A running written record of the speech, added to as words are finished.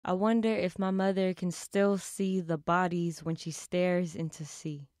I wonder if my mother can still see the bodies when she stares into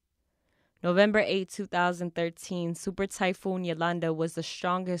sea. November 8, 2013, Super Typhoon Yolanda was the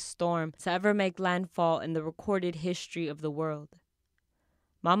strongest storm to ever make landfall in the recorded history of the world.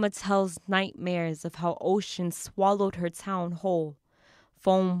 Mama tells nightmares of how ocean swallowed her town whole.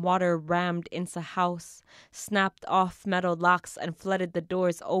 Foam water rammed into house, snapped off metal locks and flooded the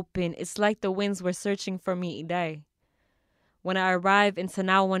doors open. It's like the winds were searching for me today. When I arrive in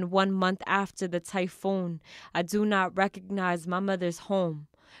Tanauan 1 month after the typhoon, I do not recognize my mother's home.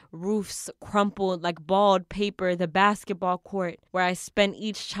 Roofs crumpled like balled paper. The basketball court where I spent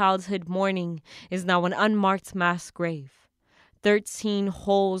each childhood morning is now an unmarked mass grave. 13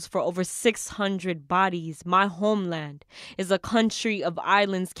 holes for over 600 bodies. My homeland is a country of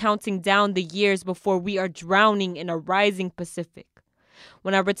islands counting down the years before we are drowning in a rising Pacific.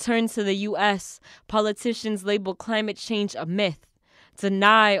 When I return to the U.S., politicians label climate change a myth,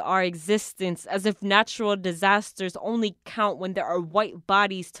 deny our existence as if natural disasters only count when there are white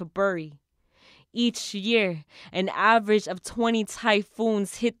bodies to bury. Each year, an average of 20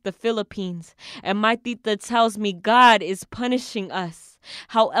 typhoons hit the Philippines, and my tita tells me God is punishing us.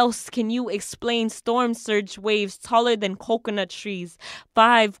 How else can you explain storm surge waves taller than coconut trees,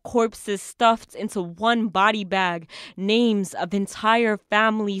 5 corpses stuffed into one body bag, names of entire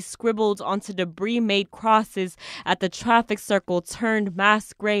families scribbled onto debris-made crosses at the traffic circle turned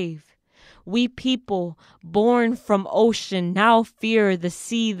mass grave? We people, born from ocean, now fear the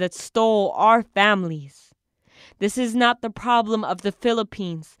sea that stole our families. This is not the problem of the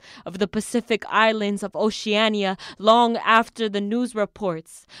Philippines, of the Pacific Islands, of Oceania, long after the news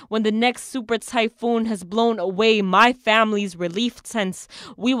reports. When the next super typhoon has blown away my family's relief tents,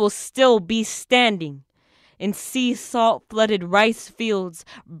 we will still be standing. In sea salt-flooded rice fields,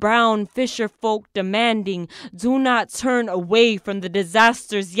 brown fisher folk demanding, do not turn away from the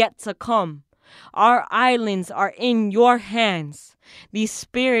disasters yet to come. Our islands are in your hands. These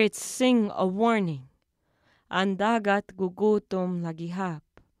spirits sing a warning. Ang dagat gugutom lagihap.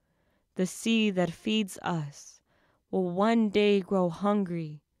 The sea that feeds us will one day grow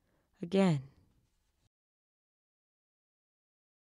hungry again.